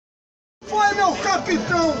Foi, meu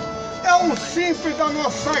capitão, é um simples da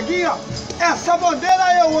nossa guia. Essa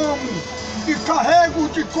bandeira eu amo e carrego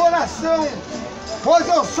de coração, pois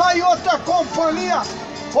eu saio outra companhia.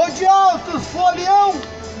 Foi de altos folião,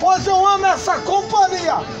 pois eu amo essa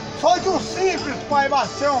companhia. Sou de um simples pai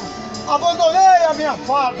bastião, abandonei a minha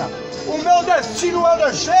farda, o meu destino eu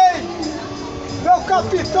deixei. Meu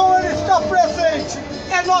capitão, ele está presente,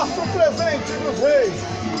 é nosso presente dos reis.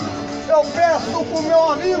 Eu peço pro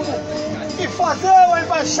meu amigo e fazer uma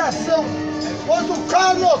embaixação, pois o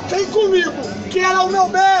Carlos tem comigo, que era o meu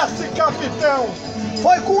mestre capitão.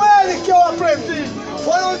 Foi com ele que eu aprendi,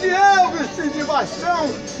 foi onde eu vesti de bastião.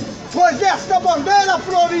 Pois desta bandeira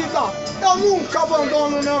florida eu nunca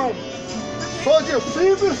abandono não. Sou de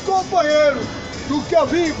simples companheiro, do que eu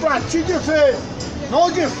vim pra te dizer. Não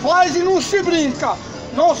desfaz e não se brinca,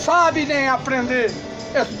 não sabe nem aprender.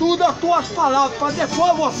 Estuda as tuas palavras para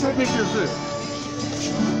depois você me dizer.